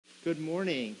Good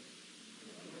morning.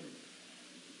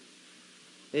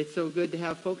 It's so good to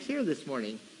have folks here this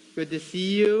morning. Good to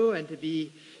see you and to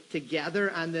be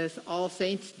together on this All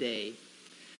Saints Day.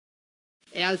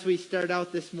 As we start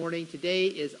out this morning, today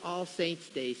is All Saints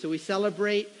Day. So we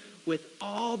celebrate with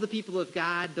all the people of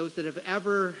God, those that have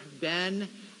ever been,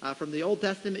 from the Old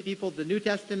Testament people, the New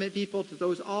Testament people, to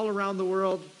those all around the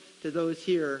world, to those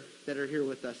here that are here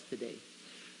with us today.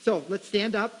 So let's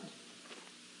stand up.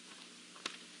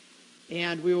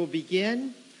 And we will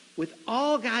begin with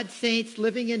all God's saints,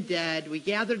 living and dead. We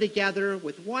gather together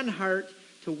with one heart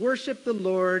to worship the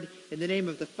Lord in the name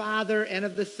of the Father and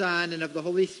of the Son and of the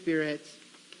Holy Spirit.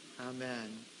 Amen.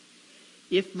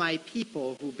 If my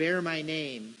people who bear my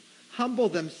name humble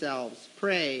themselves,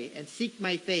 pray, and seek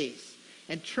my face,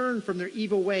 and turn from their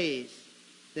evil ways,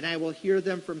 then I will hear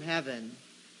them from heaven,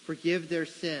 forgive their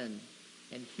sin,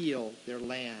 and heal their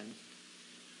land.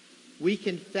 We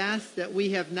confess that we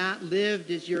have not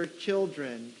lived as your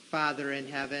children, Father in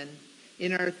heaven.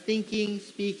 In our thinking,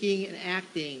 speaking, and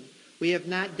acting, we have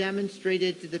not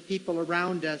demonstrated to the people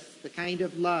around us the kind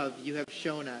of love you have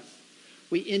shown us.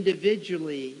 We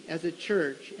individually, as a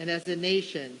church and as a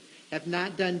nation, have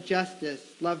not done justice,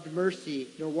 loved mercy,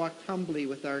 nor walked humbly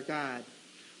with our God.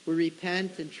 We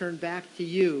repent and turn back to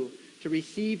you to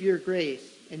receive your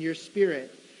grace and your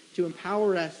Spirit to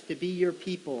empower us to be your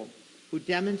people who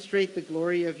demonstrate the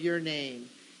glory of your name.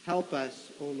 Help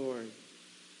us, O Lord.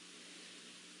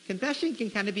 Confession can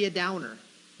kind of be a downer.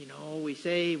 You know,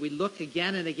 we look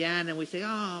again and again and we say,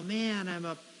 oh man, I'm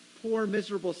a poor,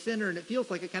 miserable sinner, and it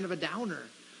feels like a kind of a downer.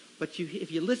 But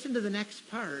if you listen to the next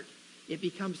part, it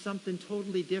becomes something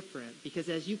totally different, because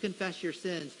as you confess your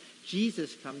sins,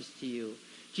 Jesus comes to you.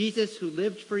 Jesus who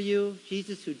lived for you,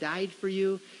 Jesus who died for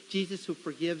you, Jesus who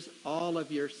forgives all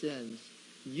of your sins.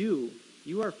 You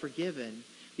are forgiven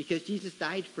because Jesus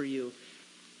died for you.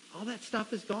 All that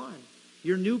stuff is gone.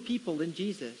 You're new people in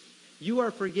Jesus. You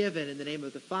are forgiven in the name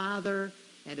of the Father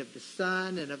and of the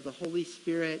Son and of the Holy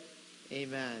Spirit.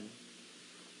 Amen.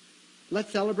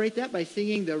 Let's celebrate that by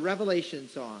singing the Revelation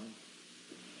song.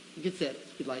 You can sit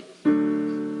if you'd like.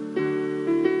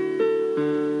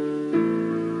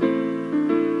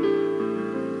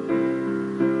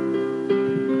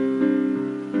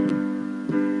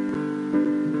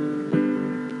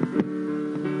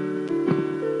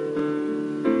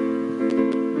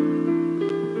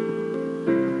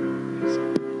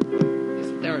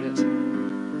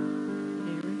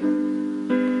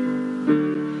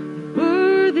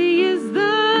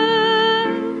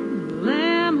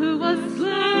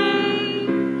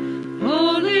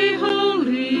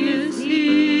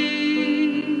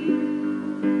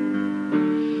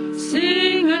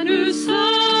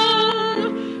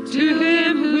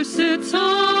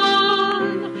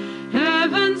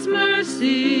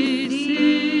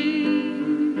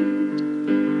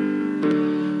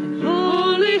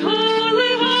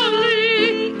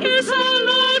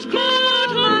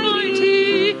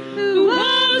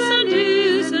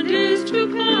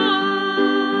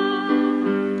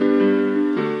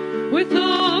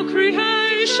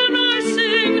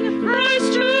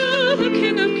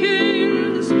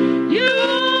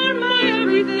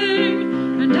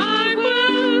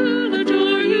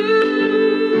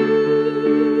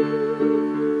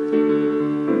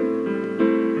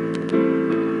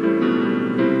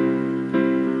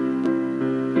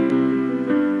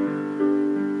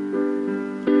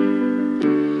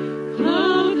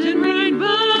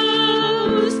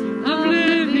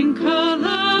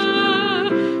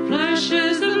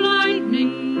 Flashes of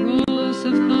lightning, rolls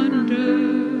of thunder.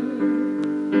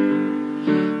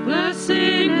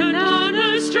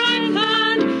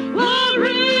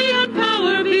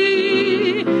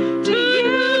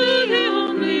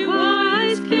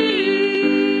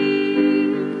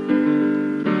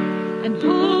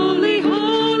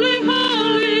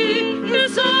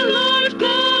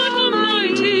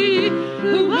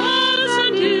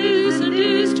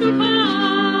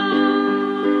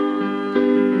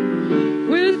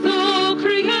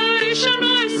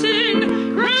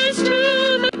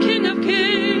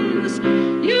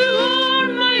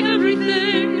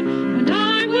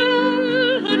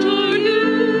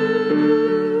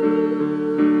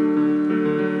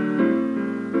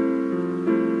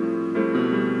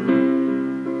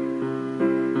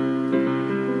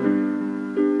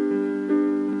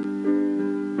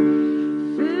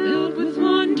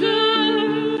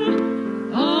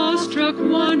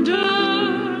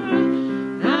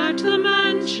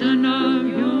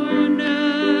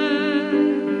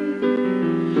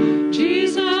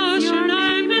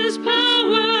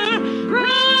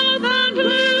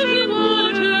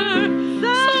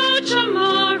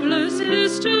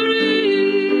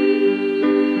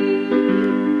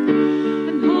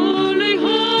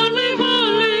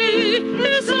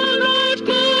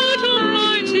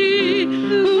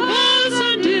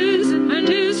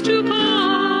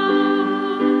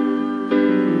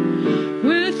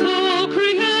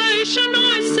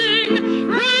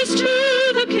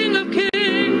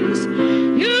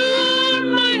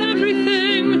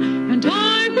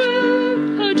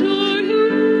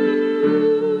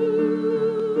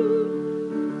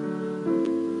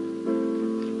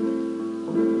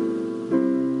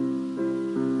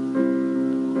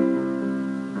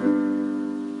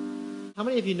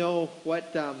 you know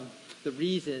what the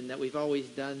reason that we've always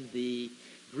done the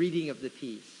greeting of the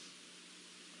peace?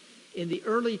 In the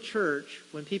early church,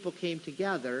 when people came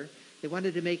together, they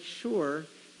wanted to make sure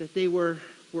that they were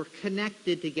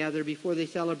connected together before they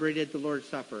celebrated the Lord's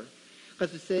Supper.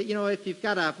 Because if you've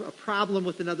got a problem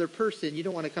with another person, you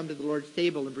don't want to come to the Lord's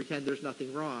table and pretend there's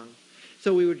nothing wrong.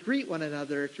 So we would greet one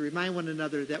another to remind one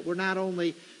another that we're not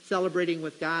only celebrating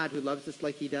with God who loves us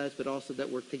like he does, but also that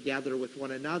we're together with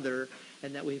one another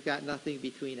and that we've got nothing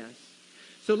between us.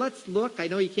 So let's look. I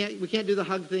know we can't do the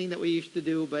hug thing that we used to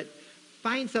do, but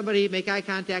find somebody, make eye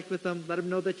contact with them, let them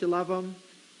know that you love them,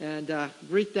 and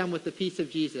greet them with the peace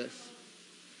of Jesus.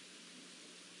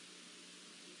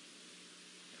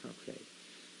 Okay.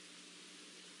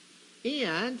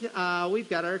 And we've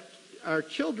got our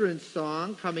children's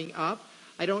song coming up.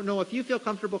 I don't know if you feel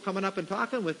comfortable coming up and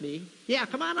talking with me. Yeah,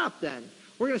 come on up then.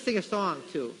 We're going to sing a song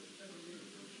too.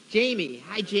 Jamie.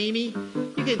 Hi, Jamie.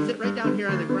 You can sit right down here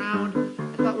on the ground.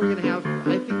 I thought we were going to have,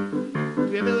 do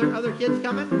we have other kids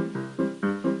coming?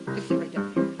 Just sit right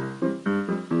down here.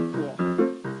 Cool.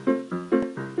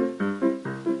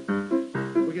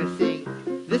 We're going to sing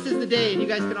This Is the Day, and you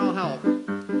guys can all help.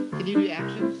 Can you do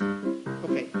actions?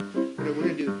 Okay. We're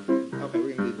going to do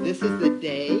This Is the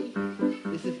Day.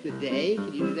 This is the day.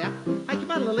 Can you do that? Hi,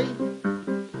 come on, Lily.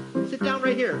 Sit down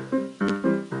right here.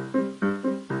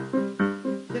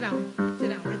 Sit down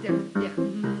right there. Yeah.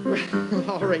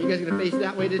 All right, you guys are going to face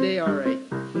that way today? All right.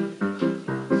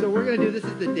 So we're going to do This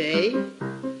Is the Day.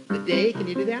 The day, can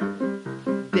you do that?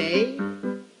 Day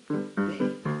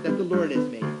that the Lord has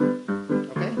made.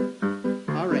 Okay?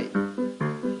 All right.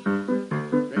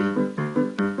 Ready?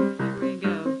 Here we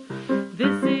go.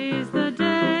 This is the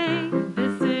day.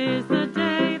 This is the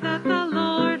day that the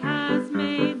Lord has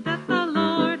made. That the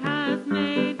Lord has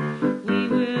made. We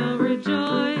will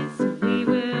rejoice. We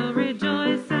will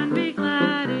rejoice and be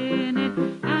glad in it.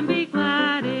 And be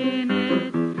glad in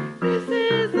it. This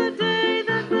is the day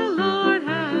that the Lord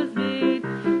has made.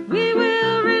 We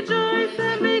will rejoice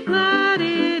and be glad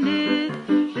in it.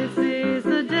 This is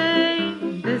the day.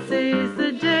 This is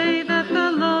the day that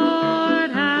the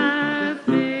Lord has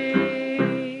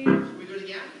made. Should we do it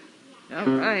again? All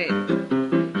right.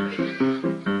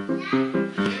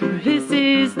 This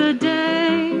is the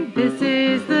day. This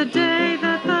is the day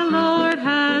that the Lord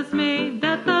has made.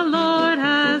 That the Lord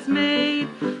has made.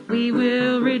 We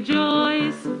will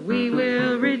rejoice. We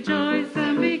will rejoice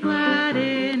and be glad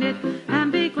in it.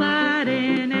 And be glad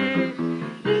in it.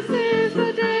 This is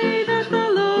the day that the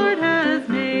Lord has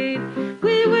made.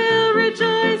 We will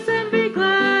rejoice and be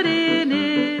glad in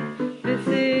it. This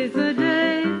is the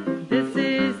day. This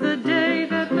is the day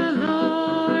that the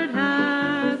Lord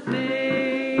has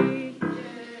made.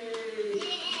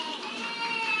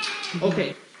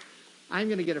 Okay. I'm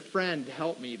going to get a friend to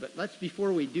help me, but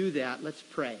before we do that, let's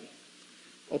pray.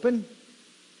 Open,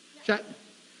 shut,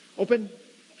 open,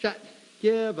 shut.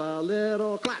 Give a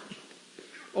little clap.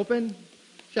 Open,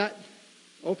 shut,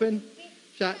 open,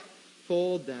 shut.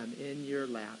 Fold them in your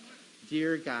lap.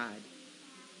 Dear God,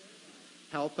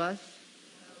 help us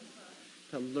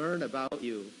to learn about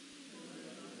you.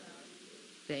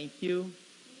 Thank you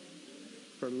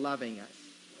for loving us.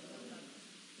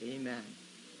 Amen.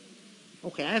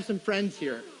 Okay, I have some friends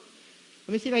here.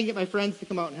 Let me see if I can get my friends to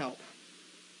come out and help.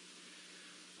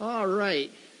 All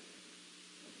right.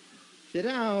 Sit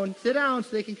down so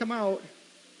they can come out.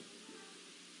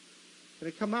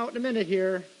 Going to come out in a minute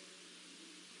here.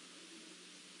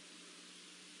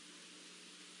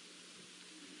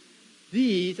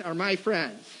 These are my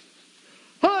friends.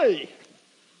 Hi,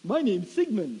 my name's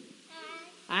Sigmund.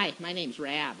 Hi, my name's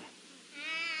Rab.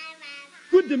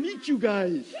 Good to meet you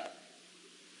guys.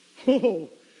 Oh,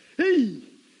 hey,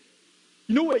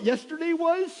 you know what yesterday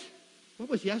was? What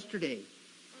was yesterday?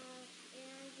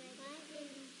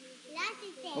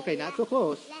 Last Okay, not so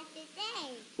close. day.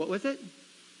 What was it?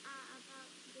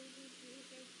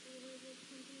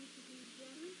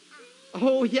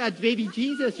 Oh, yeah, baby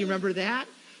Jesus. You remember that?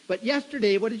 But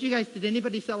yesterday, did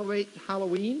anybody celebrate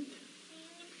Halloween?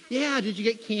 Yeah, did you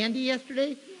get candy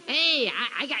yesterday? Hey,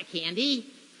 I got candy.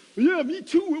 Yeah, me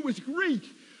too. It was great.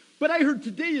 But I heard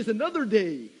today is another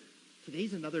day.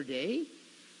 Today's another day?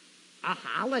 A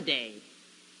holiday.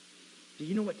 Do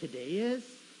you know what today is?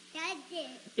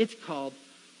 It's called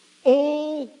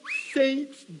All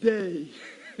Saints Day.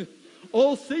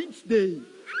 All Saints Day.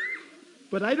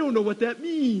 But I don't know what that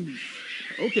means.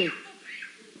 Okay.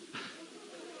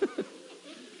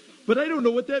 But I don't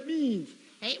know what that means.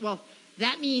 Hey, well,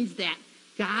 that means that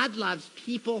God loves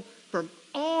people from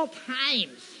all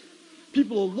times.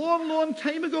 People a long, long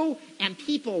time ago. And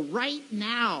people right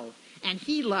now. And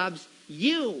he loves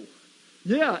you.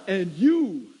 Yeah, and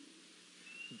you.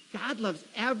 God loves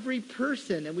every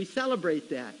person, and we celebrate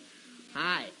that.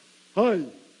 Hi. Hi.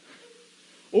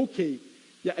 Okay.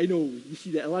 Yeah, I know. You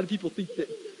see that? A lot of people think that,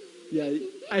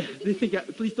 they think,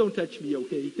 please don't touch me,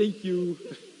 okay? Thank you.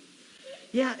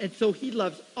 Yeah, and so he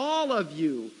loves all of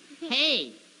you.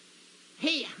 Hey,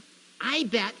 I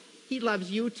bet he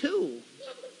loves you too.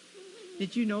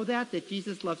 Did you know that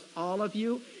Jesus loves all of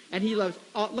you? And he loves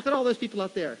all, look at all those people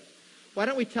out there. Why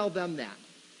don't we tell them that?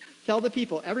 Tell the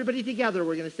people, everybody together,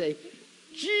 we're going to say,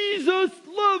 Jesus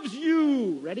loves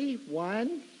you. ready?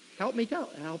 One, help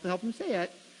him say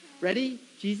it. Ready?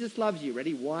 Jesus loves you.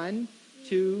 Ready? 1,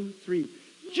 2, 3.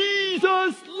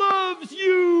 Jesus loves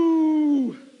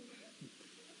you.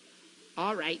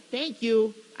 All right, thank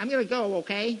you. I'm going to go,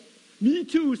 okay? Me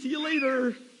too. See you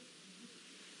later.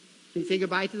 Can you say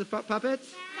goodbye to the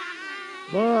puppets?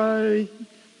 Bye.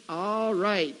 All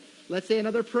right, let's say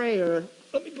another prayer.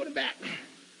 Let me put it back.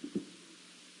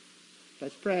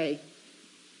 Let's pray.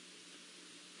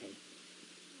 Okay.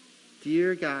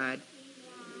 Dear God,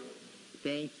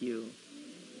 thank you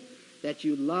that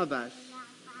you love us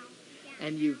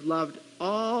and you've loved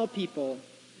all people.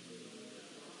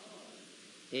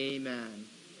 Amen.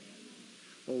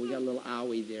 Oh, we got a little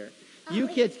owie there. You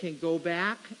kids can go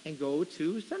back and go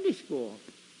to Sunday school.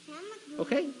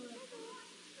 Okay?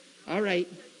 All right.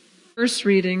 First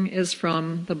reading is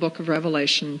from the book of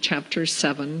Revelation, chapter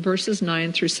 7, verses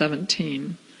 9 through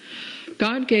 17.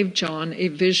 God gave John a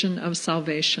vision of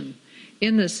salvation.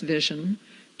 In this vision,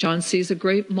 John sees a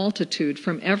great multitude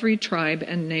from every tribe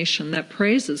and nation that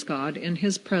praises God in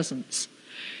his presence.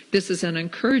 This is an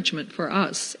encouragement for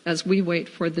us as we wait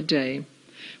for the day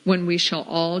when we shall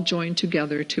all join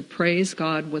together to praise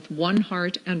God with one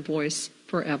heart and voice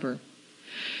forever.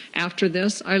 After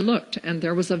this I looked, and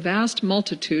there was a vast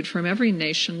multitude from every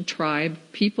nation, tribe,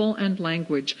 people, and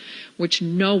language, which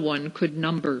no one could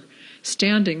number,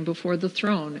 standing before the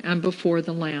throne and before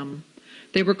the Lamb.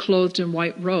 They were clothed in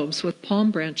white robes with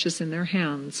palm branches in their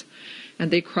hands,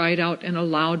 and they cried out in a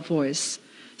loud voice,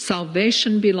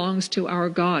 "Salvation belongs to our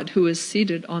God, who is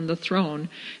seated on the throne,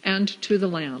 and to the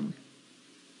Lamb."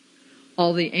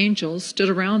 All the angels stood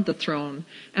around the throne,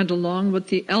 and along with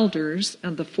the elders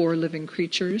and the 4 living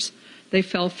creatures, they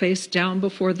fell face down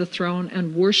before the throne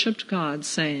and worshipped God,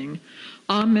 saying,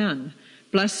 "Amen.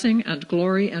 Blessing and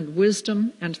glory and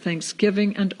wisdom and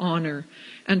thanksgiving and honor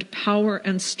and power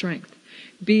and strength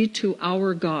be to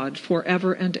our God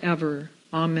forever and ever.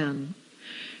 Amen."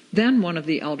 Then one of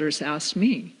the elders asked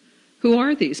me, "Who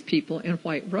are these people in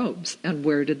white robes, and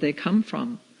where did they come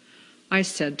from?" I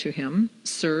said to him,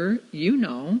 "Sir, you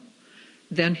know."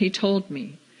 Then he told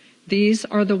me, "These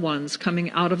are the ones coming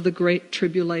out of the great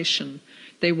tribulation.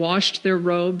 They washed their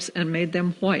robes and made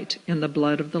them white in the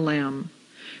blood of the Lamb.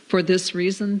 For this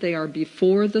reason they are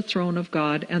before the throne of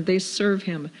God, and they serve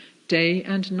him day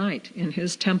and night in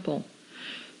his temple.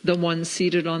 The one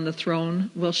seated on the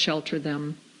throne will shelter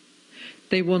them.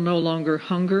 They will no longer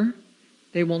hunger,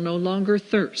 they will no longer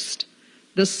thirst.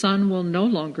 The sun will no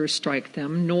longer strike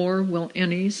them, nor will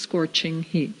any scorching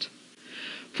heat.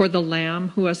 For the Lamb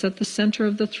who is at the center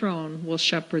of the throne will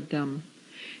shepherd them.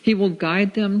 He will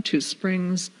guide them to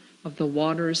springs of the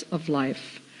waters of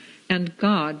life, and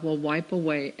God will wipe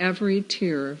away every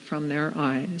tear from their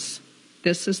eyes."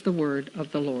 This is the word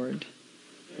of the Lord.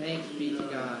 Thanks be to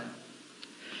God.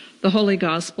 The Holy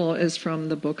Gospel is from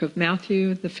the book of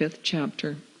Matthew, the 5th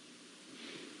chapter.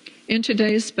 In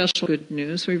today's special good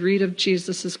news, we read of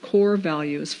Jesus' core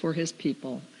values for his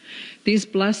people. These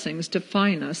blessings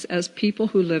define us as people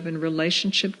who live in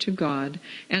relationship to God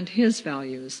and his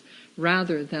values,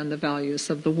 rather than the values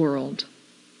of the world.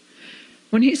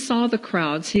 When he saw the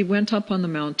crowds, he went up on the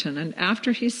mountain, and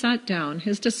after he sat down,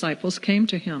 his disciples came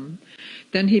to him.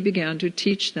 Then he began to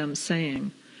teach them,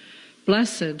 saying,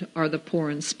 "Blessed are the poor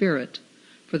in spirit,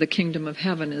 for the kingdom of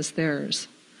heaven is theirs.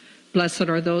 Blessed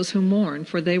are those who mourn,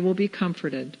 for they will be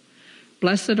comforted.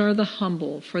 Blessed are the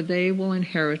humble, for they will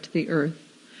inherit the earth.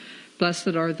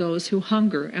 Blessed are those who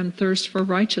hunger and thirst for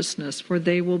righteousness, for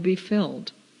they will be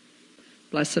filled.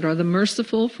 Blessed are the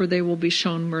merciful, for they will be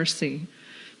shown mercy.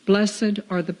 Blessed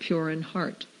are the pure in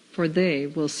heart, for they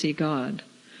will see God.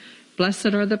 Blessed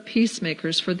are the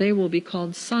peacemakers, for they will be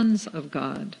called sons of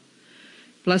God.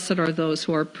 Blessed are those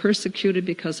who are persecuted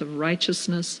because of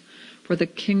righteousness, for the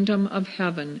kingdom of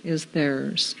heaven is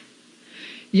theirs.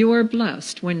 You are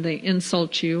blessed when they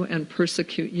insult you and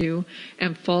persecute you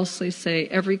and falsely say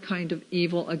every kind of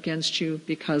evil against you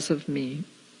because of me.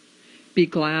 Be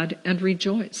glad and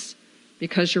rejoice,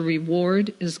 because your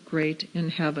reward is great in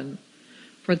heaven,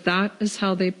 for that is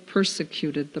how they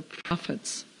persecuted the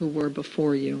prophets who were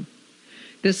before you.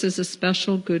 This is a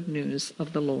special good news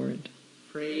of the Lord.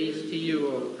 Praise to you,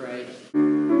 O Christ.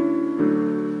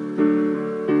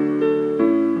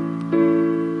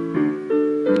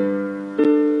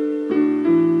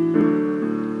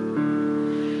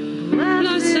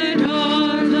 Blessed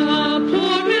are the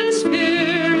poor in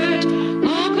spirit,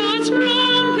 all God's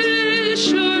wrong is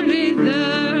surely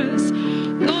theirs.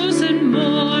 Those in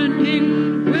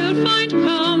mourning will find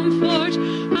comfort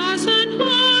as an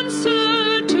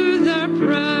answer to their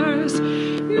prayers.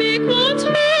 Meek ones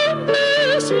whom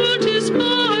this world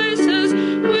despises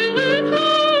will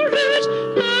inherit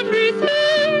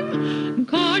everything.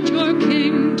 God, your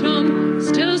kingdom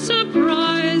still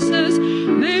surprises.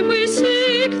 May we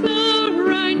seek the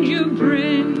reign you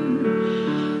bring.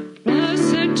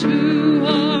 Blessed too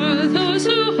are those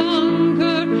who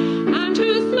hunger and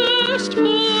who thirst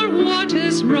for what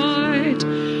is right.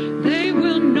 They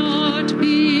will not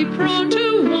be prone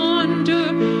to wander,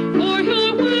 for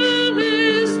your will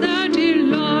is their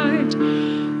delight.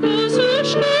 Those who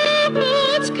show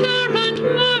God's care and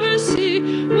mercy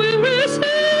will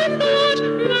receive that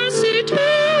mercy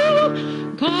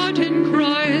too. God in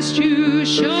Christ, you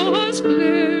show us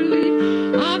clearly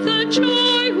of the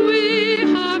joy we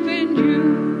have in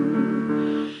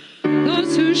you.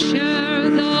 Those who share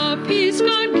the peace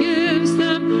God gives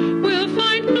them will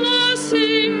find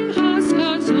blessing as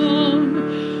God's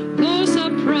own. Those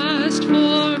oppressed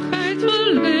for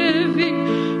faithful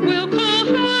living will call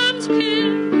heaven's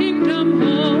kingdom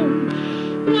home.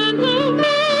 When the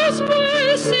world's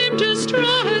way seems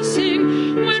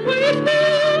distressing, when we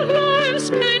feel life's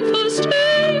painful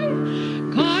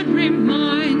sting, God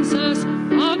reminds us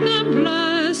of the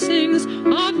blessings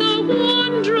of the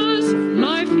wondrous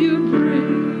life you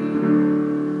bring.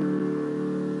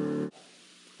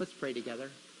 Let's pray together.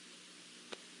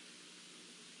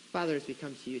 Father, as we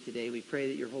come to you today, we pray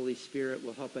that your Holy Spirit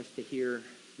will help us to hear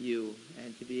you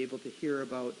and to be able to hear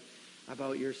about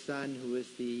your Son, who is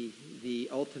the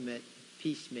ultimate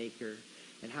peacemaker,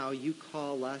 and how you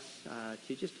call us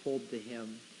to just hold to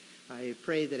him. I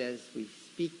pray that as we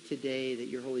speak today, that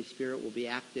your Holy Spirit will be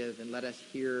active and let us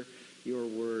hear your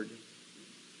word.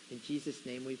 In Jesus'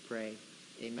 name we pray.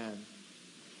 Amen.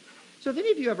 So have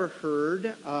any of you ever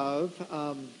heard of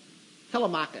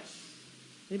Telemachus?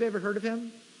 Anybody ever heard of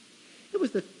him? It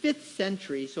was the 5th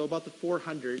century, so about the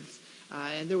 400s,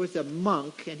 and there was a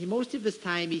monk, and most of his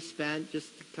time he spent just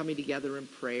coming together in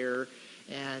prayer.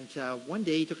 And one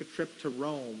day he took a trip to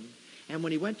Rome. And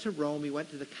when he went to Rome, he went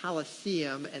to the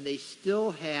Colosseum, and they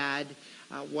still had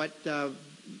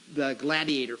the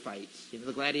gladiator fights. You know,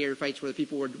 the gladiator fights where the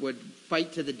people would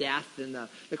fight to the death, and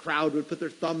the crowd would put their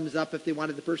thumbs up if they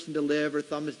wanted the person to live, or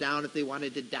thumbs down if they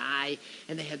wanted to die.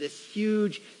 And they had this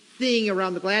huge thing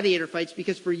around the gladiator fights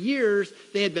because for years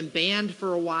they had been banned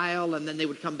for a while, and then they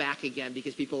would come back again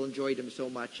because people enjoyed them so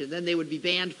much. And then they would be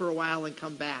banned for a while and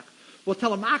come back. Well,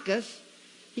 Telemachus,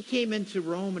 he came into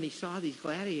Rome and he saw these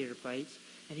gladiator fights,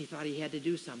 and he thought he had to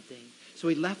do something. So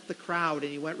he left the crowd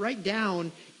and he went right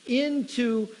down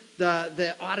into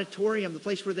the auditorium, the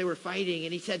place where they were fighting,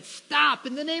 and he said, "Stop!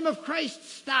 In the name of Christ,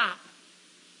 stop!"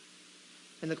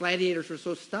 And the gladiators were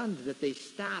so stunned that they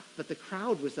stopped, but the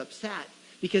crowd was upset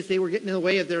because they were getting in the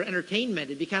way of their entertainment.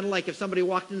 It'd be kind of like if somebody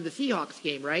walked into the Seahawks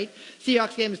game, right?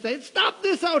 Seahawks game and said, "Stop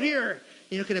this out here!"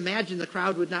 You can imagine the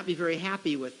crowd would not be very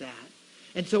happy with that.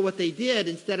 And so what they did,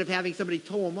 instead of having somebody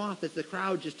tow them off, is the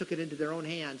crowd just took it into their own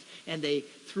hands, and they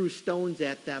threw stones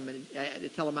at them and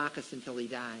at Telemachus until he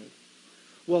died.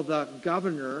 Well, the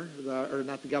governor,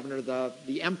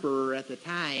 the emperor at the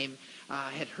time,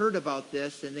 had heard about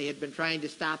this, and they had been trying to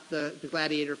stop the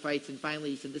gladiator fights, and finally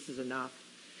he said, "This is enough."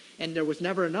 And there was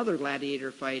never another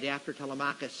gladiator fight after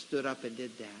Telemachus stood up and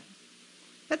did that.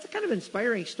 That's a kind of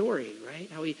inspiring story, right?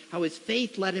 How his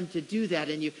faith led him to do that.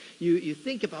 And you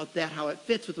think about that, how it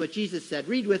fits with what Jesus said.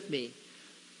 Read with me.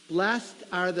 "Blessed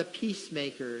are the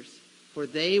peacemakers, for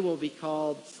they will be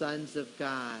called sons of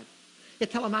God." Yeah,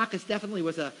 Telemachus definitely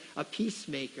was a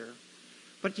peacemaker.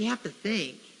 But you have to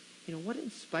think, what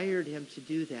inspired him to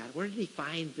do that? Where did he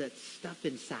find that stuff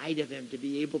inside of him to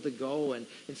be able to go and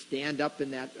stand up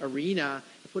in that arena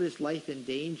and put his life in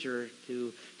danger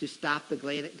to stop the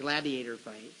gladiator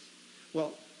fights?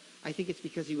 Well, I think it's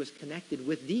because he was connected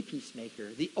with the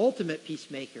peacemaker, the ultimate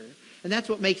peacemaker. And that's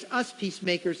what makes us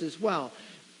peacemakers as well.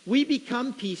 We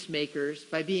become peacemakers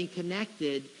by being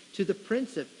connected to the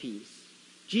Prince of Peace,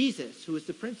 Jesus, who is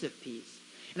the Prince of Peace.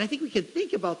 And I think we can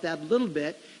think about that a little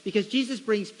bit because Jesus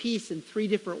brings peace in 3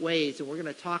 different ways, and we're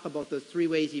going to talk about those 3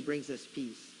 ways he brings us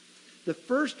peace. The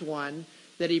first one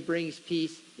that he brings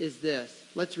peace is this.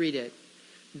 Let's read it.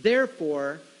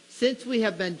 "Therefore, since we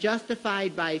have been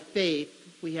justified by faith,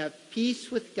 We have peace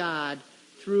with God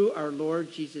through our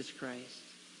Lord Jesus Christ.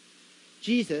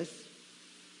 Jesus,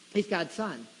 he's God's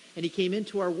son, and he came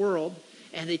into our world,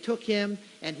 and they took him,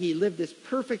 and he lived this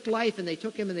perfect life, and they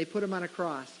took him and they put him on a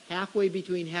cross, halfway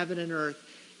between heaven and earth,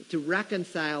 to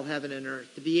reconcile heaven and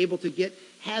earth, to be able to get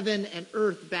heaven and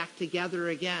earth back together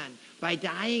again. By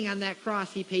dying on that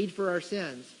cross, he paid for our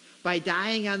sins. By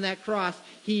dying on that cross,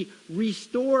 he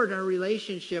restored our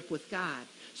relationship with God.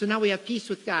 So now we have peace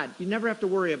with God. You never have to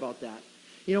worry about that.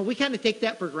 We kind of take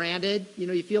that for granted.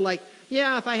 You feel like,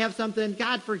 yeah, if I have something,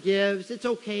 God forgives. It's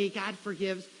okay, God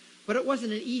forgives. But it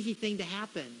wasn't an easy thing to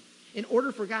happen. In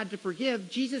order for God to forgive,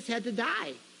 Jesus had to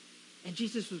die. And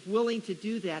Jesus was willing to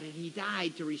do that, and he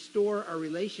died to restore our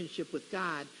relationship with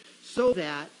God so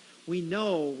that we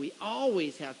know we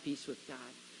always have peace with God.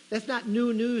 That's not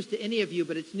new news to any of you,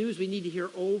 but it's news we need to hear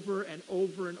over and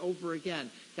over and over again.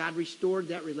 God restored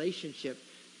that relationship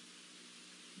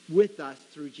with us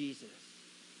through Jesus.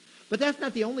 But that's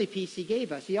not the only peace he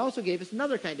gave us. He also gave us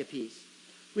another kind of peace.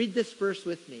 Read this verse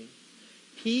with me.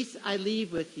 Peace I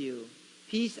leave with you.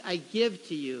 Peace I give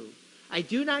to you. I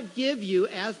do not give you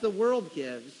as the world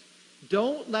gives.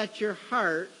 Don't let your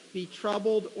heart be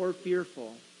troubled or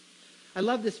fearful. I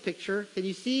love this picture. Can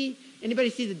you see? Anybody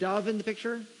see the dove in the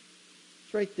picture?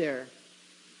 It's right there.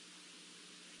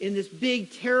 In this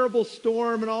big, terrible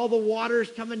storm, and all the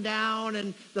water's coming down,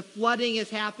 and the flooding is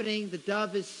happening, the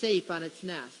dove is safe on its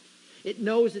nest. It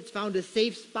knows it's found a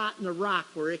safe spot in the rock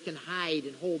where it can hide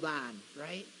and hold on,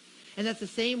 right? And that's the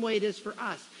same way it is for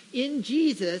us. In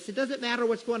Jesus, it doesn't matter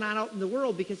what's going on out in the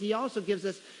world, because he also gives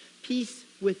us peace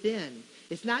within.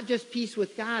 It's not just peace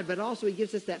with God, but also he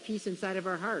gives us that peace inside of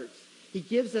our hearts. He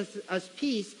gives us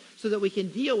peace so that we can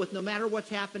deal with no matter what's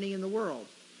happening in the world.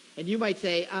 And you might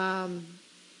say,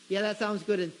 yeah, that sounds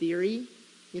good in theory.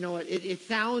 It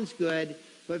sounds good,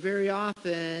 but very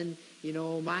often,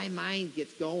 my mind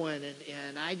gets going,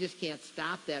 and I just can't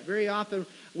stop that. Very often,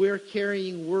 we're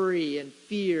carrying worry and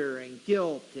fear and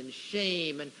guilt and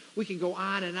shame, and we can go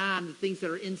on, the things that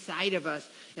are inside of us.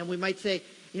 And we might say,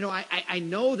 I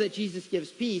know that Jesus gives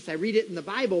peace. I read it in the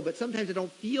Bible, but sometimes I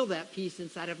don't feel that peace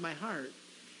inside of my heart.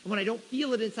 And when I don't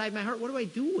feel it inside my heart, what do I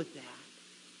do with that?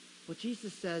 Well,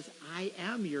 Jesus says, I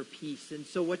am your peace. And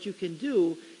so what you can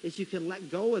do is you can let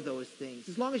go of those things.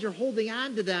 As long as you're holding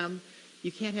on to them,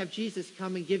 you can't have Jesus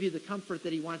come and give you the comfort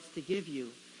that he wants to give you.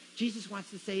 Jesus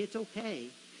wants to say, it's okay.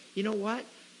 You know what?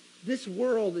 This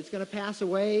world is going to pass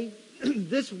away.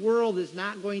 This world is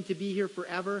not going to be here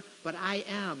forever, but I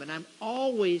am, and I'm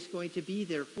always going to be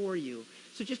there for you.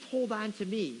 So just hold on to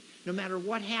me. No matter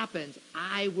what happens,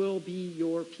 I will be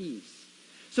your peace.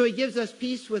 So he gives us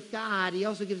peace with God. He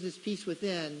also gives us peace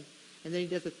within. And then he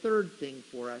does a third thing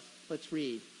for us. Let's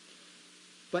read.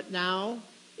 But now,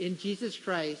 in Jesus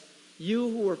Christ, you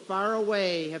who were far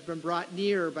away have been brought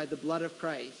near by the blood of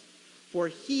Christ. For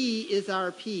he is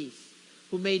our peace,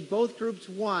 who made both groups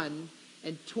one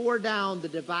and tore down the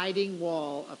dividing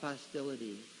wall of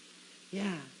hostility.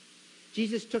 Yeah.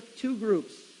 Jesus took two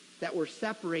groups that were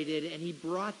separated, and he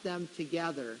brought them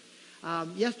together.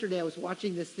 Yesterday, I was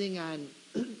watching this thing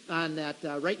on that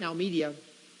Right Now Media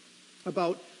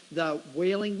about the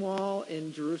Wailing Wall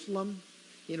in Jerusalem,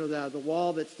 the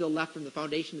wall that's still left from the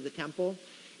foundation of the temple.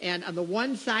 And on the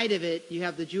one side of it, you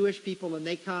have the Jewish people, and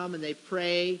they come and they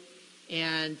pray,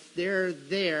 and they're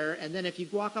there. And then if you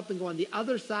walk up and go on the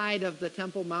other side of the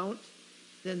Temple Mount,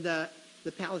 then the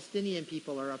Palestinian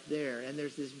people are up there, and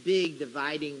there's this big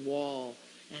dividing wall,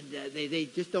 and they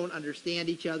just don't understand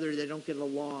each other. They don't get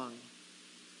along.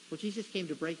 Well, Jesus came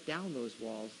to break down those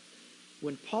walls.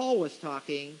 When Paul was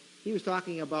talking, he was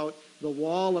talking about the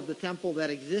wall of the temple that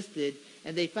existed,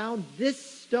 and they found this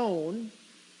stone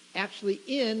actually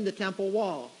in the temple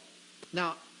wall.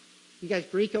 Now, you guys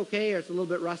Greek okay, or it's a little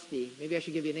bit rusty? Maybe I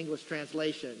should give you an English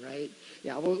translation, right?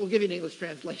 Yeah, we'll give you an English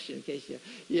translation in case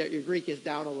your Greek is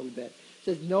down a little bit. It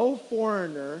says, no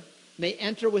foreigner may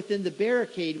enter within the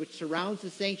barricade which surrounds the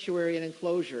sanctuary and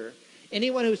enclosure.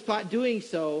 Anyone who's caught doing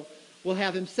so will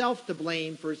have himself to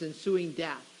blame for his ensuing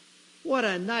death. What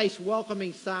a nice,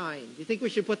 welcoming sign. Do you think we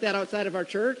should put that outside of our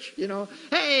church?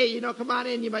 Hey, come on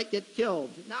in, you might get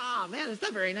killed. No, man, it's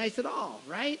not very nice at all,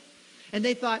 right? And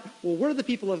they thought, well, we're the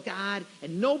people of God,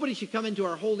 and nobody should come into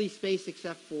our holy space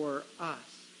except for us.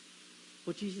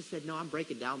 Well, Jesus said, no, I'm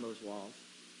breaking down those walls.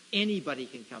 Anybody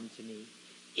can come to me.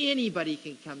 Anybody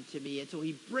can come to me. And so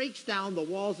he breaks down the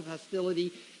walls of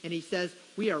hostility, and he says,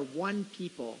 we are one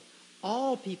people.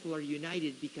 All people are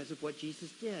united because of what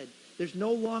Jesus did. There's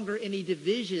no longer any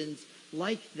divisions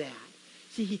like that.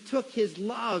 See, he took his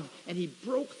love and he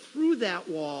broke through that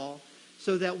wall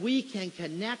so that we can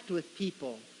connect with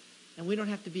people. And we don't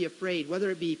have to be afraid, whether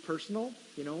it be personal,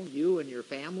 you and your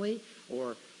family,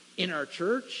 or in our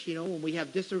church, when we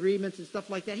have disagreements and stuff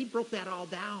like that. He broke that all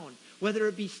down. Whether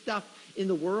it be stuff in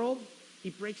the world, he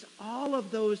breaks all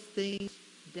of those things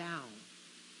down.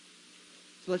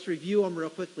 So let's review them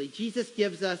real quickly. Jesus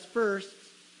gives us first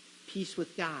peace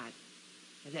with God,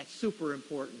 and that's super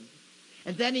important.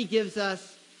 And then he gives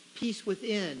us peace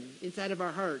within, inside of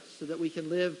our hearts, so that we can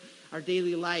live our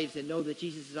daily lives and know that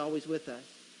Jesus is always with us.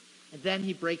 And then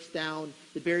he breaks down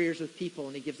the barriers with people,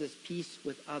 and he gives us peace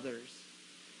with others.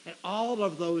 And all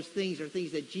of those things are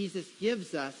things that Jesus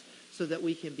gives us so that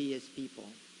we can be his people.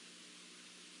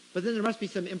 But then there must be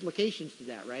some implications to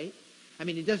that, right? I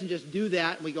mean, he doesn't just do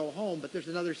that and we go home, but there's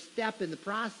another step in the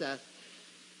process.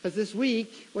 Because this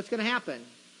week, what's going to happen?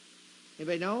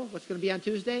 Anybody know what's going to be on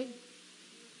Tuesday?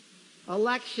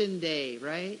 Election day,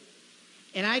 right?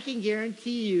 And I can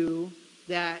guarantee you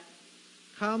that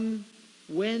come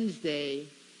Wednesday,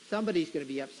 somebody's going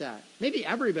to be upset. Maybe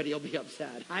everybody will be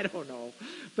upset. I don't know.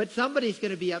 But somebody's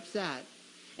going to be upset.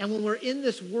 And when we're in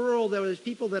this world where there's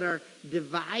people that are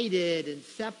divided and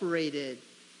separated,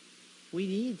 we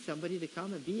need somebody to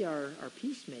come and be our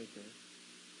peacemaker.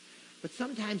 But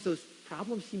sometimes those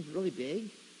problems seem really big,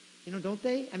 don't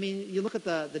they? I mean, you look at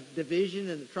the division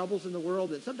and the troubles in the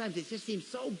world, and sometimes it just seems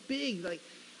so big, like,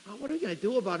 oh, what are we going to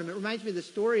do about them? It reminds me of the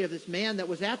story of this man that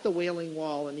was at the Wailing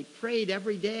Wall, and he prayed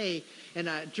every day, and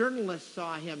a journalist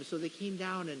saw him, so they came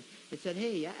down and said,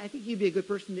 hey, I think you'd be a good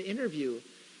person to interview.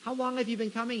 How long have you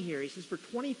been coming here? He says, for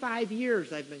 25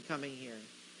 years I've been coming here. And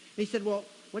he said, well,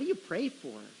 what do you pray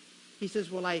for? He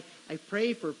says, well, I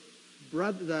pray for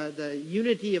the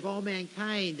unity of all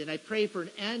mankind, and I pray for an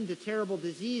end to terrible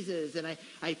diseases, and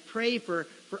I pray for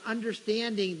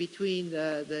understanding between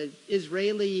the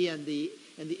Israeli and the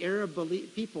Arab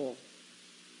people.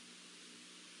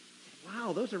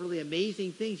 Wow, those are really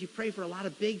amazing things. You pray for a lot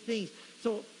of big things.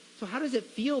 So how does it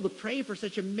feel to pray for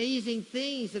such amazing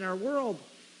things in our world?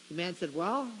 The man said,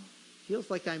 well, it feels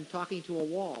like I'm talking to a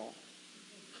wall.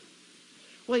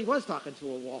 Well, he was talking to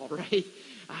a wall, right?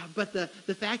 But the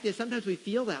fact is, sometimes we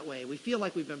feel that way. We feel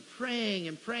like we've been praying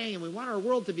and praying, and we want our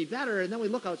world to be better, and then we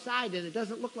look outside, and it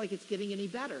doesn't look like it's getting any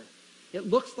better. It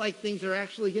looks like things are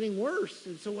actually getting worse.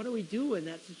 And so what do we do in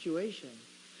that situation?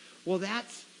 Well,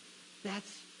 that's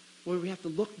where we have to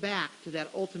look back to that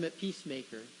ultimate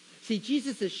peacemaker. See,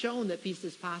 Jesus has shown that peace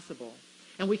is possible.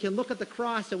 And we can look at the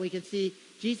cross and we can see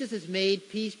Jesus has made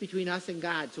peace between us and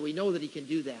God, so we know that he can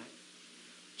do that.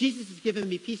 Jesus has given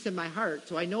me peace in my heart,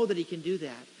 so I know that he can do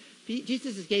that.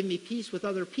 Jesus has given me peace with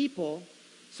other people,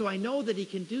 so I know that he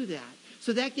can do that.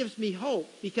 So that gives me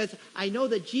hope, because I know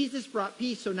that Jesus brought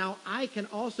peace, so now I can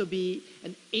also be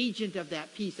an agent of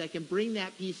that peace. I can bring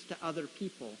that peace to other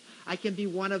people. I can be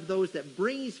one of those that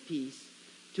brings peace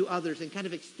to others and kind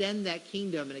of extend that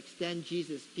kingdom and extend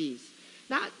Jesus' peace.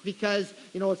 Not because,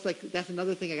 it's like, that's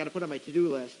another thing I got to put on my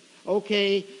to-do list.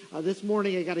 Okay, this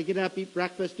morning I got to get up, eat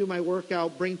breakfast, do my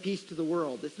workout, bring peace to the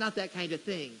world. It's not that kind of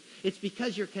thing. It's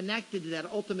because you're connected to that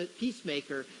ultimate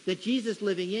peacemaker that Jesus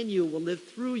living in you will live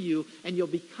through you, and you'll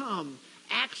become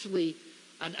actually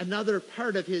another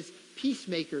part of his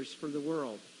peacemakers for the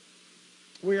world.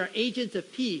 We are agents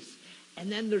of peace,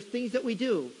 and then there's things that we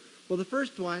do. Well, the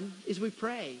first one is we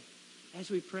pray.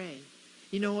 As we pray.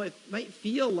 It might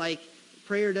feel like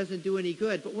prayer doesn't do any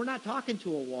good, but we're not talking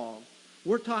to a wall.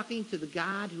 We're talking to the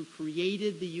God who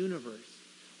created the universe.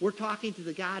 We're talking to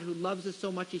the God who loves us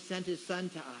so much he sent his son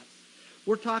to us.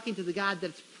 We're talking to the God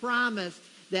that's promised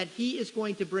that he is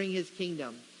going to bring his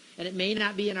kingdom. And it may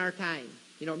not be in our time.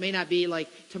 It may not be like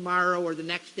tomorrow or the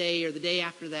next day or the day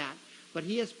after that. But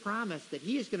he has promised that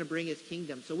he is going to bring his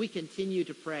kingdom. So we continue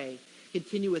to pray,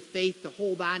 continue with faith to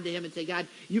hold on to him and say, God,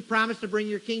 you promised to bring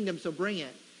your kingdom, so bring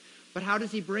it. But how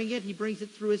does he bring it? He brings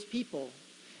it through his people.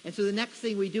 And so the next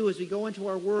thing we do is we go into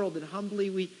our world and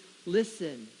humbly we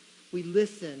listen. We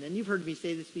listen. And you've heard me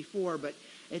say this before, but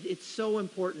it's so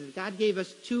important. God gave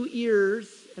us 2 ears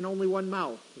and only 1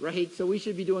 mouth, right? So we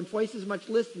should be doing twice as much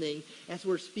listening as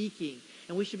we're speaking.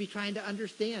 And we should be trying to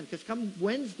understand. Because come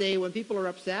Wednesday, when people are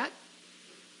upset,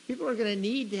 people are going to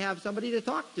need to have somebody to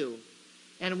talk to.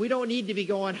 And we don't need to be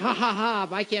going, ha, ha, ha,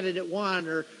 my candidate won,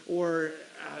 or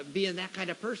being that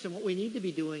kind of person. What we need to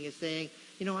be doing is saying,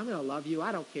 I'm going to love you.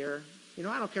 I don't care. I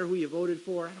don't care who you voted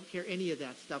for. I don't care any of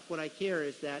that stuff. What I care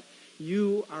is that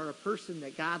you are a person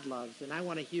that God loves, and I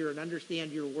want to hear and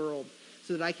understand your world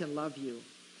so that I can love you.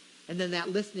 And then that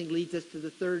listening leads us to the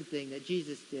third thing that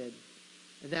Jesus did,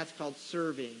 and that's called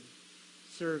serving.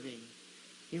 Serving.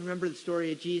 You remember the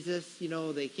story of Jesus?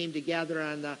 They came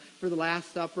together for the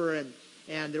Last Supper,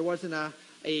 and there wasn't a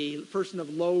a person of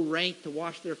low rank to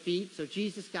wash their feet. So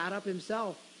Jesus got up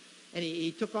himself, and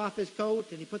he took off his coat,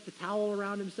 and he put the towel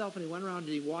around himself, and he went around and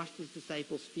he washed his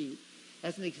disciples' feet.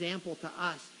 As an example to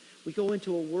us, we go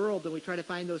into a world and we try to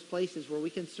find those places where we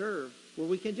can serve, where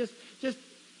we can just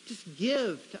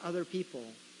give to other people.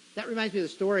 That reminds me of the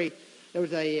story. There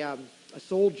was a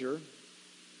soldier,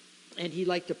 and he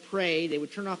liked to pray. They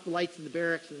would turn off the lights in the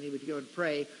barracks, and he would go and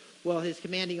pray. Well, his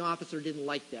commanding officer didn't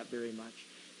like that very much.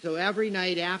 So every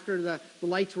night after the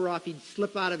lights were off, he'd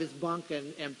slip out of his bunk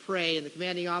and pray, and the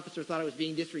commanding officer thought it was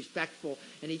being disrespectful,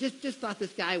 and he just thought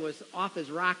this guy was off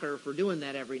his rocker for doing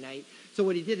that every night. So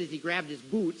what he did is he grabbed his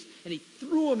boots, and he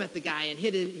threw them at the guy and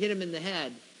hit him in the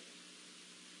head.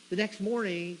 The next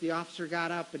morning, the officer got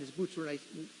up, and his boots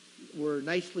were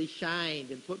nicely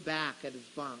shined and put back at his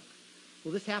bunk.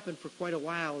 Well, this happened for quite a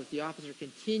while as the officer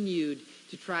continued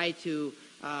to try to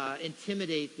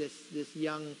intimidate this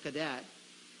young cadet.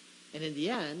 And in the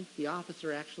end, the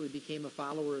officer actually became a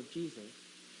follower of Jesus.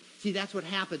 See, that's what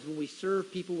happens when we serve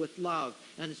people with love.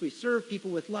 And as we serve people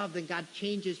with love, then God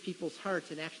changes people's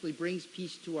hearts and actually brings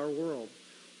peace to our world.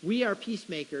 We are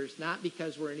peacemakers, not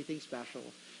because we're anything special,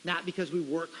 not because we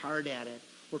work hard at it.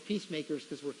 We're peacemakers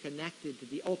because we're connected to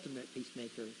the ultimate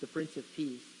peacemaker, the Prince of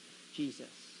Peace, Jesus.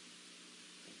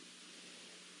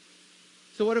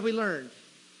 So what have we learned?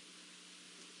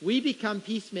 We become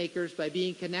peacemakers by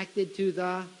being connected to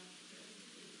the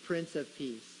Prince of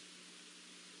Peace.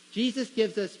 Jesus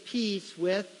gives us peace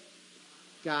with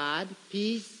God,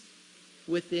 peace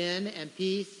within, and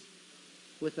peace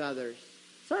with others.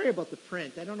 Sorry about the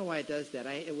print. I don't know why it does that.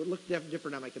 It would look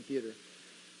different on my computer.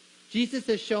 Jesus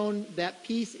has shown that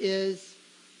peace is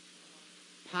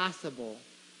possible.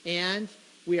 And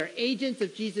we are agents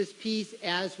of Jesus' peace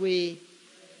as we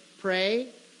pray,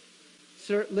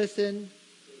 listen,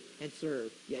 and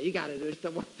serve. Yeah, you got it.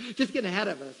 Just getting ahead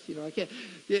of us. I can't.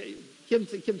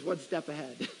 Kim's one step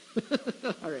ahead.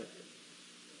 All right.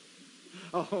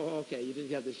 Oh, okay. You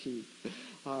didn't have the sheet.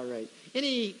 All right.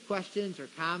 Any questions or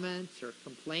comments or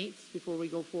complaints before we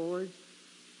go forward?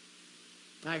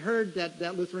 I heard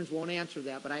that Lutherans won't answer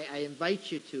that, but I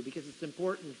invite you to, because it's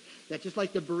important that just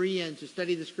like the Bereans who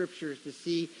study the Scriptures to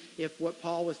see if what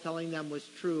Paul was telling them was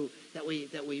true, that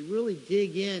we really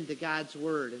dig into God's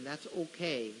Word, and that's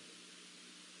okay.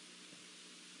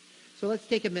 So let's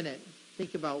take a minute.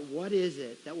 Think about what is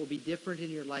it that will be different in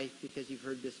your life because you've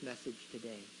heard this message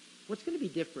today. What's going to be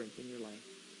different in your life?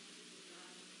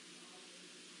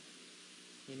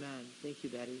 Amen. Thank you,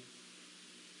 Betty.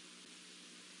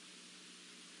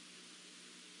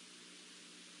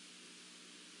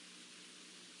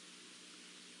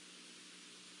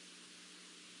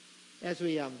 As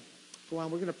we go on,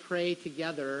 we're going to pray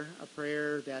together a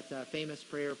prayer that's a famous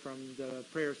prayer from the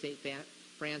prayer of St.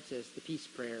 Francis, the Peace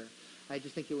Prayer. I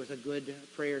just think it was a good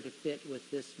prayer to fit with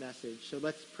this message. So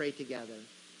let's pray together.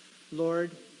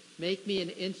 Lord, make me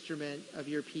an instrument of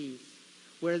your peace.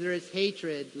 Where there is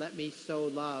hatred, let me sow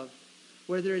love.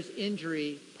 Where there is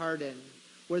injury, pardon.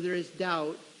 Where there is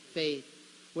doubt, faith.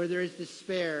 Where there is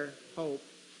despair, hope.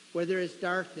 Where there is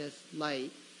darkness,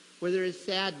 light. Where there is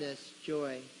sadness,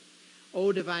 joy.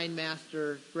 O divine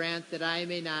Master, grant that I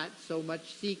may not so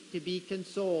much seek to be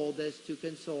consoled as to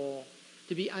console,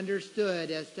 to be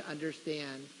understood as to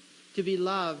understand, to be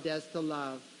loved as to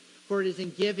love. For it is in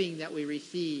giving that we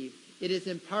receive, it is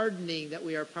in pardoning that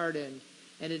we are pardoned,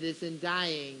 and it is in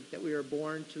dying that we are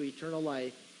born to eternal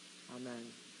life. Amen.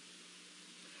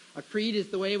 A creed is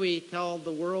the way we tell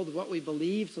the world what we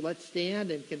believe, so let's stand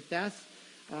and confess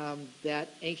that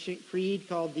ancient creed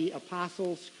called the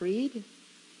Apostles' Creed.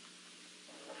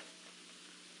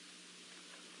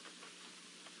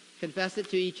 Confess it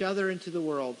to each other and to the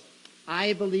world.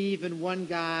 I believe in one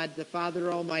God, the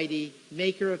Father Almighty,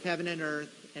 maker of heaven and earth,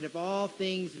 and of all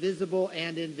things visible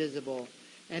and invisible,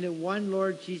 and in one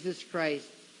Lord Jesus Christ,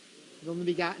 the only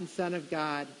begotten Son of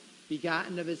God,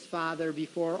 begotten of his Father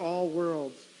before all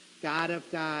worlds, God of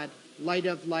God, light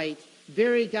of light,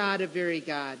 very God of very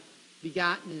God,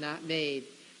 begotten, not made,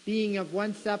 being of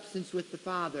one substance with the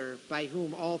Father, by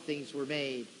whom all things were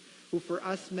made, who for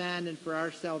us men and for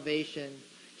our salvation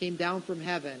came down from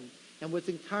heaven, and was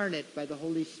incarnate by the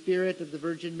Holy Spirit of the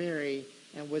Virgin Mary,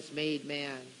 and was made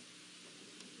man.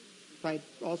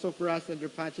 Also for us under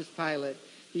Pontius Pilate,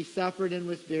 he suffered and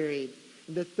was buried.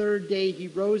 And the third day he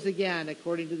rose again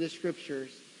according to the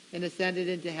Scriptures, and ascended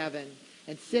into heaven,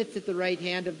 and sits at the right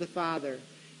hand of the Father.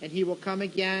 And he will come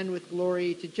again with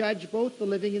glory to judge both the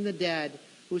living and the dead,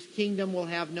 whose kingdom will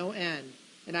have no end.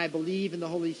 And I believe in the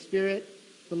Holy Spirit,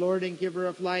 the Lord and giver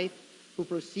of life, who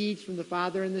proceeds from the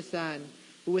Father and the Son,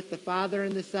 who with the Father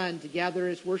and the Son together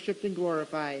is worshipped and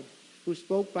glorified, who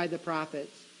spoke by the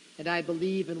prophets. And I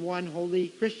believe in one holy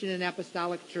Christian and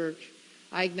apostolic church.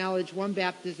 I acknowledge one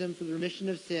baptism for the remission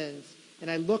of sins, and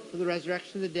I look for the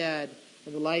resurrection of the dead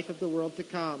and the life of the world to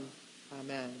come.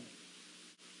 Amen.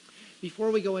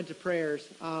 Before we go into prayers,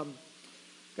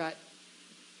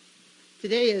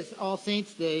 today is All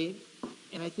Saints' Day,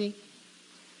 and I think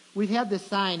we've had this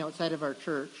sign outside of our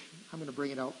church. I'm going to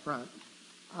bring it out front.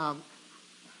 And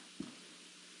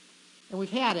we've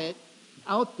had it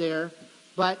out there,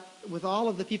 but with all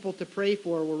of the people to pray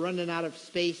for, we're running out of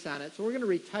space on it. So we're going to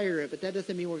retire it, but that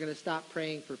doesn't mean we're going to stop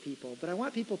praying for people. But I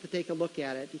want people to take a look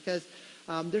at it because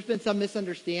there's been some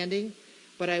misunderstanding.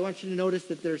 But I want you to notice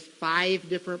that there's 5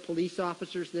 different police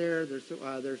officers there.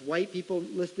 There's white people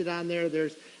listed on there.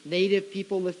 There's Native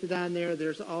people listed on there.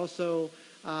 There's also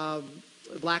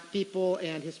black people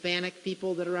and Hispanic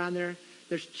people that are on there.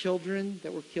 There's children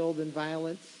that were killed in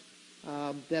violence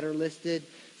that are listed.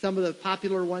 Some of the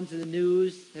popular ones in the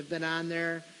news have been on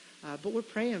there. But we're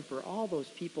praying for all those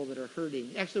people that are hurting.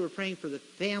 Actually, we're praying for the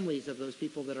families of those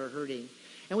people that are hurting.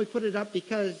 And we put it up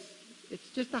because it's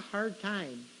just a hard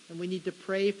time. And we need to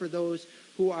pray for those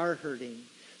who are hurting.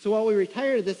 So while we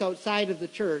retire this outside of the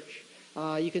church,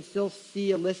 you can still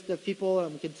see a list of people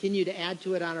and continue to add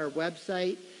to it on our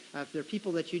website. If there are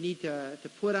people that you need to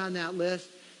put on that list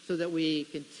so that we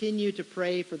continue to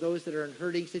pray for those that are in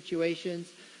hurting situations,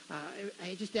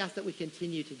 I just ask that we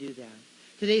continue to do that.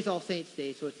 Today's All Saints'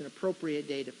 Day, so it's an appropriate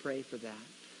day to pray for that.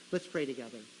 Let's pray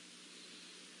together.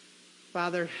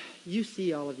 Father, you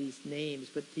see all of these names,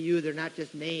 but to you they're not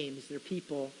just names, they're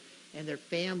people and their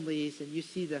families, and you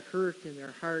see the hurt in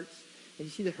their hearts, and you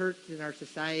see the hurt in our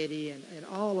society and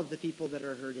all of the people that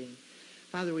are hurting.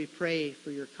 Father, we pray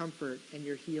for your comfort and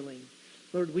your healing.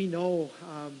 Lord, we know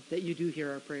that you do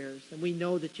hear our prayers, and we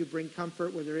know that you bring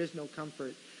comfort where there is no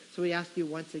comfort. So we ask you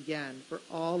once again for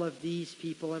all of these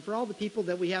people and for all the people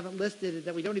that we haven't listed and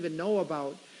that we don't even know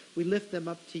about, we lift them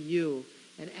up to you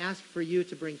and ask for you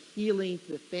to bring healing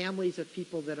to the families of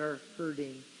people that are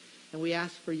hurting. And we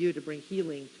ask for you to bring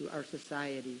healing to our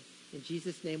society. In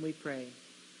Jesus' name we pray.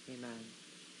 Amen.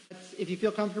 If you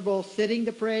feel comfortable sitting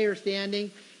to pray or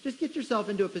standing, just get yourself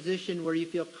into a position where you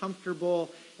feel comfortable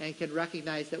and can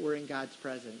recognize that we're in God's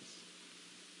presence.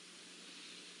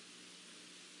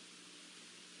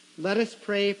 Let us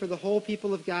pray for the whole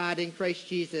people of God in Christ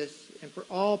Jesus and for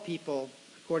all people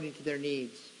according to their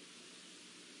needs.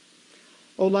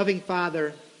 O loving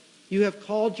Father, you have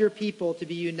called your people to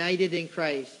be united in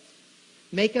Christ.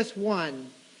 Make us one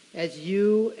as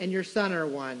you and your Son are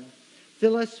one.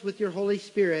 Fill us with your Holy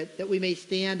Spirit that we may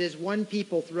stand as one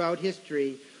people throughout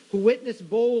history who witness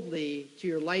boldly to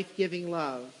your life-giving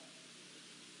love.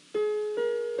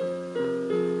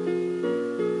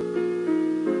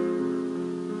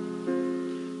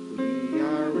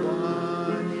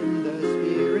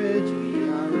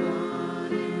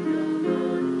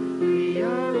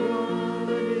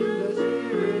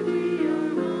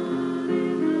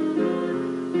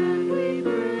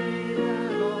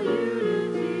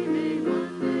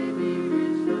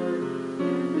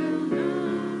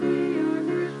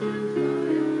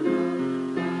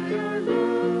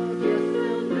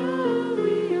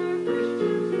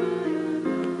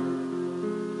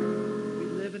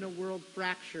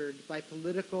 By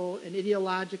political and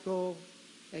ideological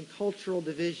and cultural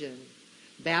division.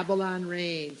 Babylon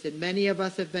reigns, and many of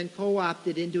us have been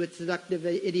co-opted into its seductive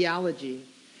ideology.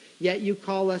 Yet you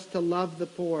call us to love the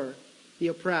poor, the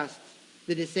oppressed,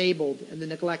 the disabled, and the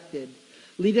neglected.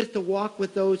 Lead us to walk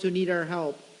with those who need our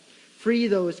help. Free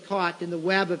those caught in the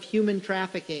web of human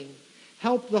trafficking.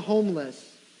 Help the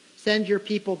homeless. Send your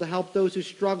people to help those who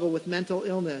struggle with mental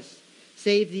illness.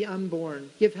 Save the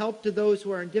unborn. Give help to those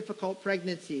who are in difficult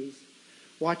pregnancies.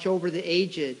 Watch over the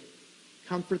aged.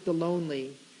 Comfort the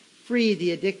lonely. Free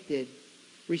the addicted.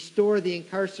 Restore the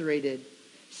incarcerated.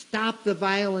 Stop the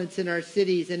violence in our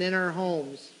cities and in our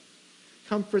homes.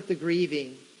 Comfort the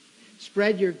grieving.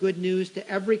 Spread your good news to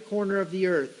every corner of the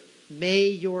earth. May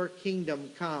your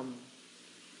kingdom come.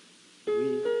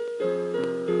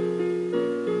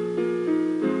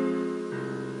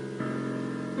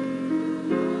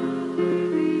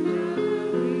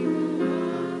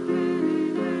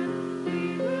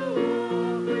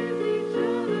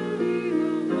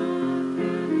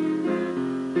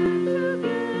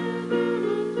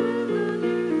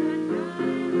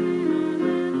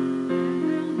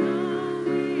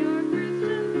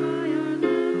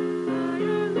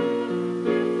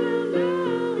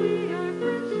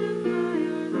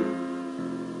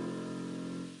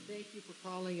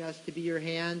 To be your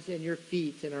hands and your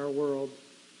feet in our world.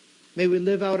 May we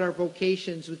live out our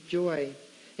vocations with joy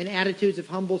and attitudes of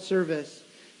humble service.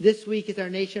 This week, as our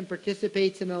nation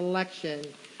participates in an election,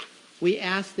 we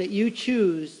ask that you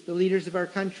choose the leaders of our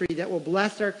country that will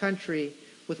bless our country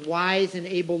with wise and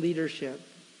able leadership.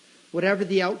 Whatever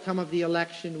the outcome of the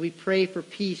election, we pray for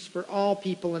peace for all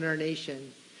people in our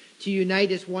nation, to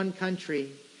unite as one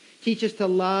country. Teach us to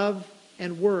love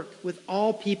and work with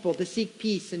all people to seek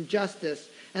peace and justice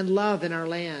and love in our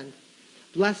land.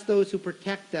 Bless those who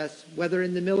protect us, whether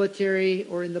in the military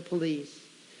or in the police.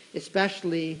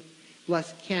 Especially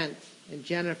bless Kent and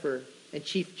Jennifer and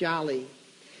Chief Jolly.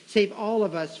 Save all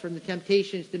of us from the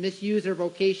temptations to misuse our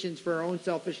vocations for our own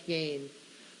selfish gain.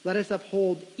 Let us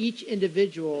uphold each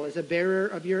individual as a bearer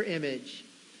of your image.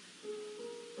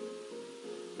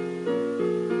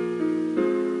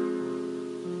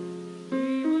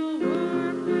 We will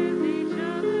work with each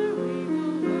other. We will work side by side. We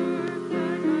will work with each other. We will work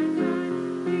side by side.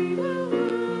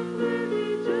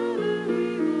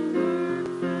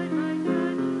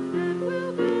 And we'll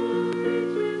build each man's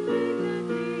dignity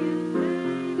and save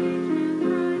each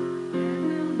man's pride. And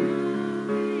they'll know we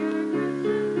are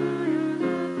Christians by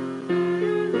our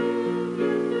love,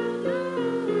 by our love.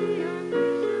 Yes, they'll know we are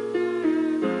Christians by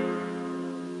our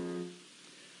love.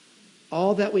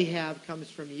 All that we have comes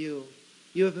from you.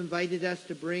 You have invited us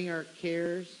to bring our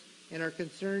cares and our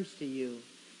concerns to you,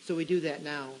 so we do that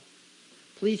now.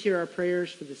 Please hear our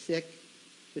prayers for the sick,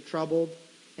 the troubled,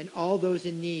 and all those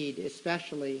in need,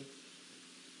 especially.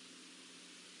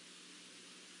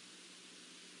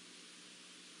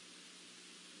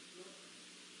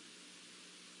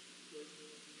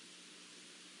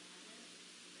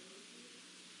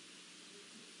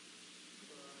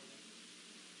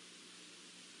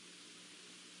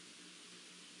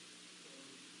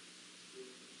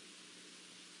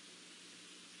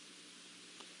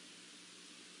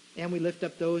 And we lift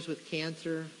up those with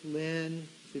cancer, Lynn,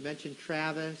 as we mentioned,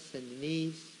 Travis and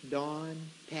Denise, Dawn,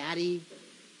 Patty,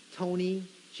 Tony,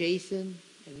 Jason,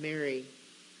 and Mary.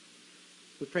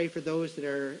 We pray for those that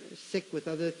are sick with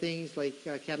other things like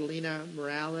Catalina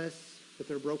Morales with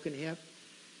her broken hip,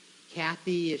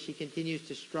 Kathy as she continues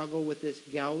to struggle with this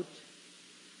gout.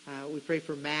 We pray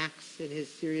for Max and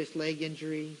his serious leg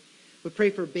injury. We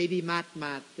pray for baby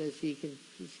Matmat as he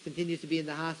continues to be in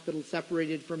the hospital,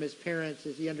 separated from his parents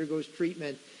as he undergoes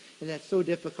treatment. And that's so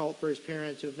difficult for his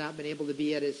parents who have not been able to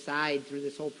be at his side through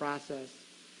this whole process.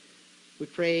 We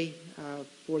pray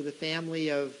for the family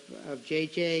of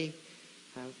JJ,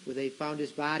 where they found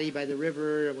his body by the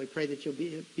river, and we pray that you'll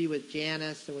be with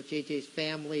Janice and with JJ's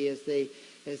family as they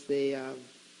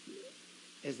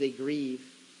grieve.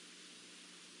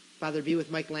 Father, be with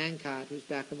Mike Lancott, who's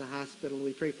back in the hospital.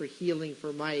 We pray for healing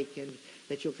for Mike and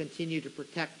that you'll continue to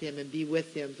protect him and be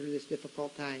with him through this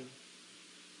difficult time.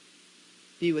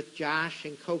 Be with Josh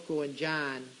and Coco and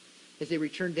John as they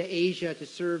return to Asia to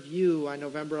serve you on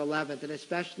November 11th, and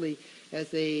especially as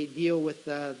they deal with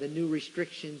the new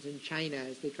restrictions in China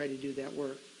as they try to do that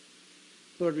work.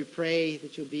 Lord, we pray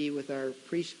that you'll be with our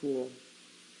preschool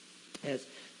as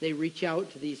they reach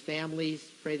out to these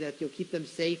families. Pray that you'll keep them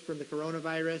safe from the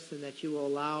coronavirus and that you will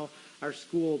allow our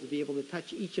school to be able to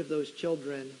touch each of those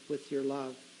children with your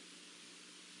love.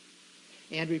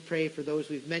 And we pray for those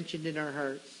we've mentioned in our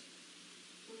hearts.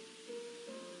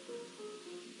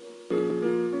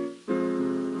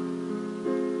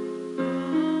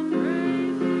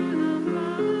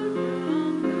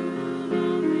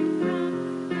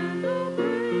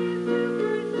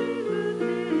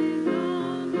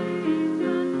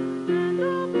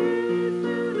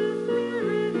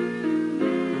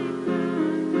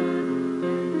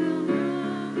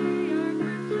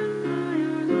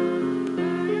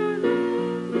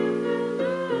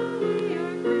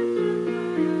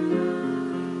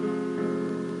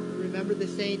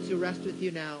 Who rest with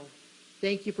you now.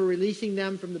 Thank you for releasing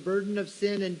them from the burden of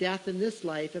sin and death in this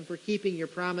life and for keeping your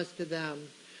promise to them.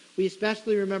 We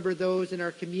especially remember those in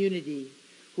our community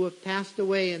who have passed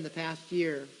away in the past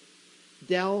year.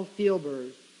 Dell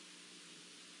Fielberg,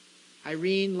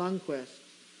 Irene Lundquist,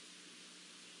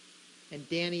 and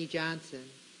Danny Johnson.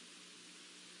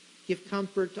 Give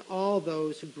comfort to all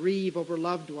those who grieve over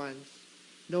loved ones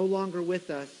no longer with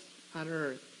us on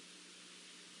earth.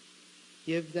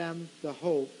 Give them the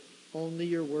hope only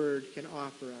your word can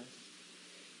offer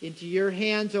us. Into your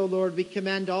hands, O Lord, we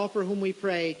commend all for whom we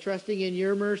pray, trusting in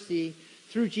your mercy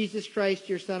through Jesus Christ,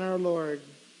 your Son, our Lord.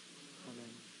 Amen.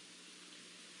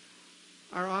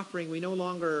 Our offering, we no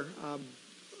longer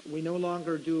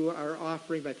do our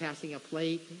offering by passing a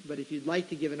plate, but if you'd like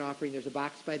to give an offering, there's a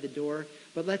box by the door.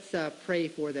 But let's pray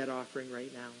for that offering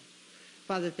right now.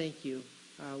 Father, thank you.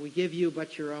 We give you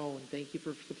but your own. Thank you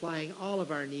for supplying all of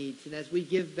our needs. And as we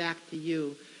give back to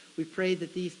you, we pray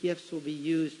that these gifts will be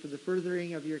used for the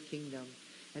furthering of your kingdom.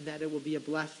 and that it will be a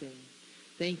blessing.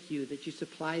 Thank you that you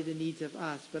supply the needs of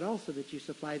us, but also that you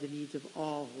supply the needs of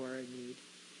all who are in need.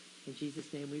 In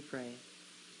Jesus' name we pray.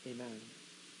 Amen.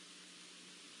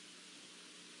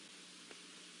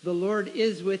 The Lord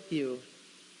is with you.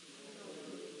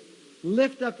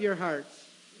 Lift up your hearts.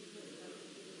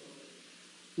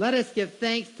 Let us give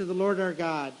thanks to the Lord our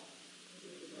God.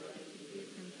 Give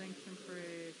him thanks and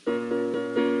praise.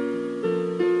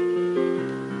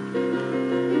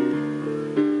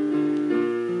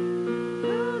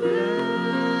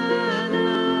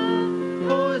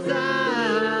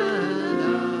 Hosanna.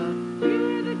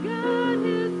 You are the God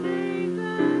who saves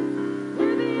us,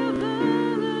 worthy of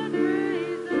all our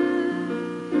praises.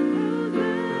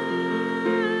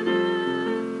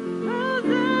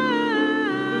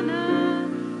 Hosanna,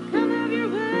 come have your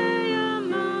way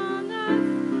among us.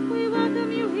 We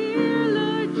welcome you here,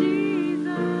 Lord Jesus.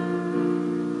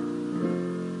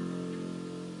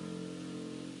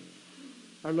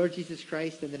 Our Lord Jesus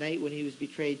Christ, on the night when he was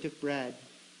betrayed, took bread.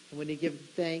 And when he gave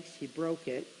thanks, he broke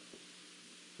it.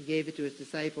 He gave it to his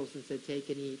disciples and said, "Take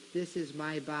and eat. This is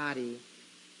my body,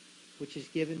 which is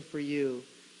given for you.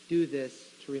 Do this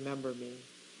to remember me."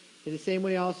 In the same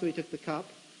way also he took the cup.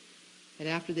 And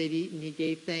after they'd eaten, he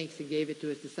gave thanks and gave it to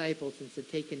his disciples and said,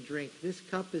 "Take and drink. This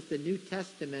cup is the New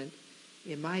Testament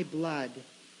in my blood,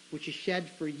 which is shed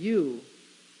for you."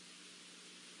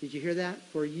 Did you hear that?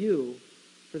 For you,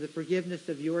 for the forgiveness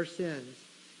of your sins.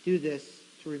 Do this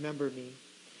to remember me.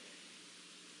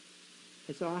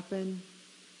 As often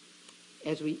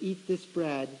as we eat this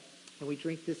bread and we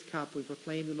drink this cup, we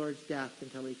proclaim the Lord's death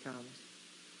until he comes.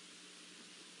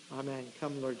 Amen.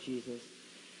 Come, Lord Jesus.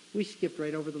 We skipped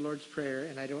right over the Lord's Prayer,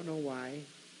 and I don't know why,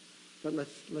 but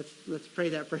let's pray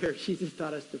that prayer Jesus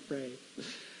taught us to pray.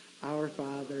 Our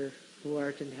Father, who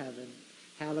art in heaven,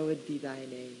 hallowed be thy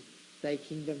name. Thy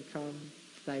kingdom come,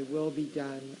 thy will be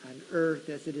done on earth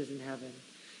as it is in heaven.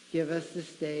 Give us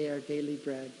this day our daily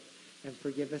bread, and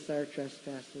forgive us our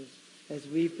trespasses, as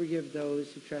we forgive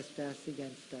those who trespass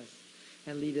against us.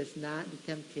 And lead us not into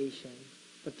temptation,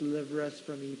 but deliver us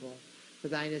from evil. For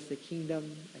thine is the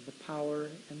kingdom, and the power,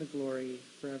 and the glory,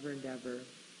 forever and ever. Amen.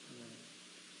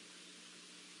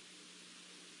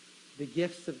 The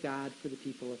gifts of God for the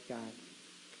people of God.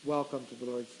 Welcome to the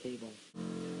Lord's table.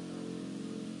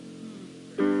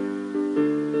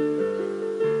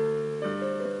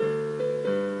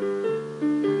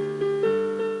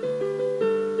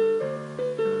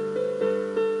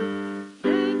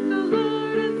 Thank the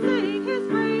Lord and sing his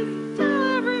praise.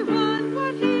 Tell everyone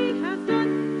what he has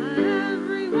done. Let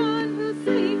everyone who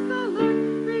seeks the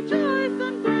Lord rejoice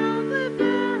and proudly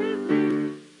bear his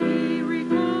name. He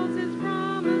recalls his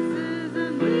promises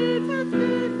and leads his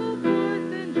people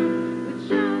forth in joy with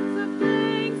shouts of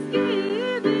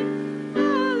thanksgiving.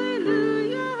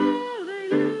 Hallelujah,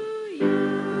 hallelujah.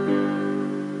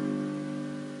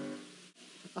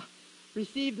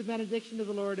 Receive the benediction of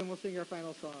the Lord, and we'll sing our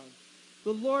final song.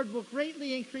 The Lord will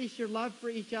greatly increase your love for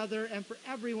each other and for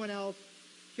everyone else,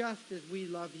 just as we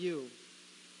love you.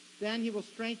 Then he will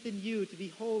strengthen you to be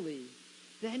holy.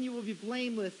 Then you will be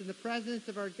blameless in the presence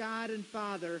of our God and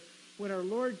Father when our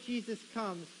Lord Jesus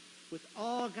comes with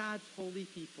all God's holy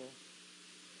people.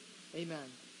 Amen.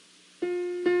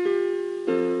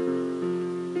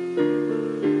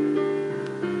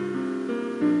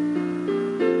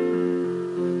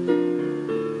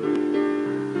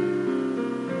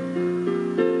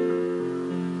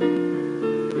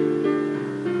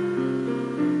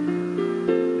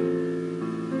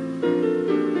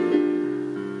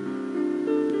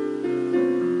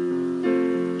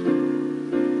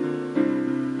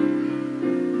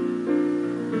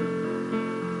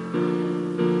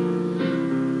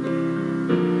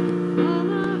 All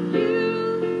of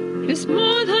you Is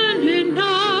more than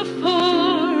enough for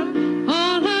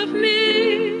all of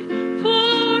me,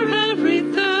 for every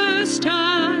thirst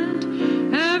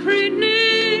and every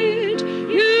need.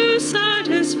 You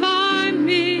satisfy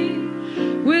me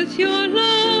with your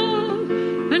love,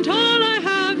 and all I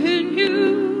have in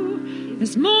you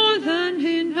is more than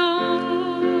enough.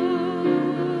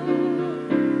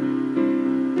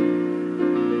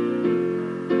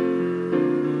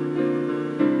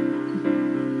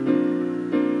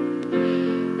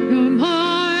 You're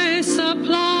my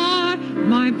supply,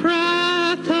 my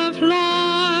breath of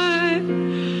life,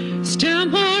 still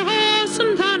more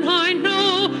awesome than I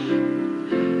know.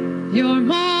 You're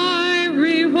my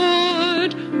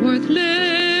reward, worth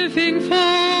living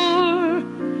for,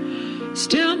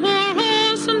 still more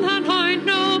awesome than I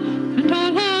know, and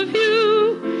all of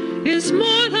you is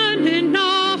more than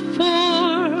enough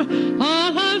for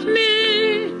all of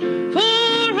me,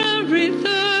 for every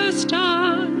thirst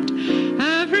and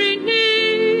every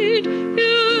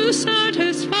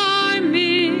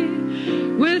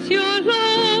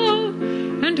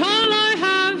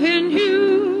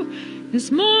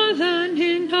is more than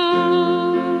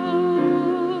enough.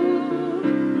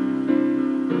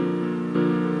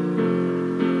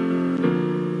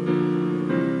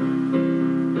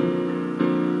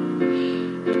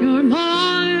 You're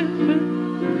mine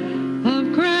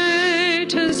of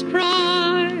greatest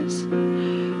price,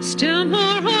 still more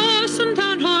awesome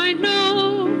than I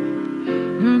know.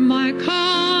 You're my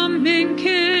coming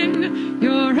King,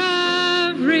 you're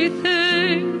everything,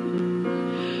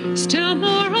 still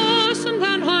more awesome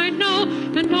than I know,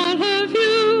 and all of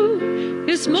you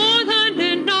is more than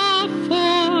enough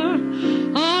for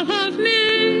all of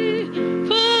me,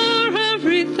 for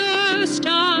every thirst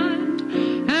and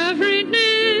every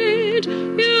need.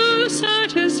 You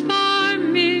satisfy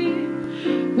me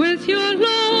with your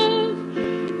love,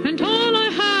 and all I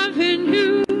have in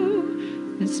you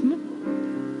is more.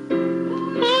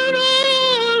 More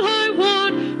all I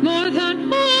want, more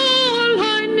than all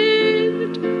I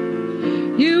need.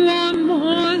 You are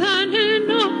more than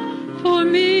enough for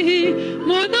me,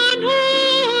 more than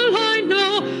all I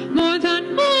know, more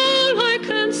than all I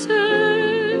can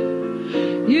say.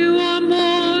 You are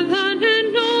more than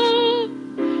enough,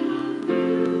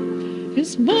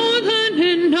 it's more than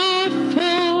enough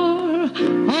for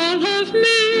all of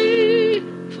me,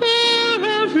 for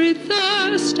every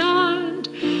thirst and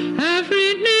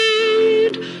every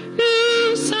need.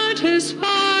 You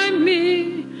satisfy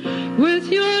me with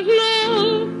your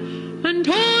love, and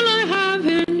all I have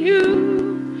in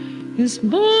you is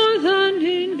more than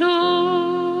enough.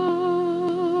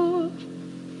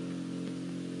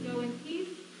 Go in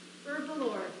peace, serve the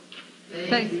Lord.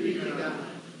 Thanks be to God.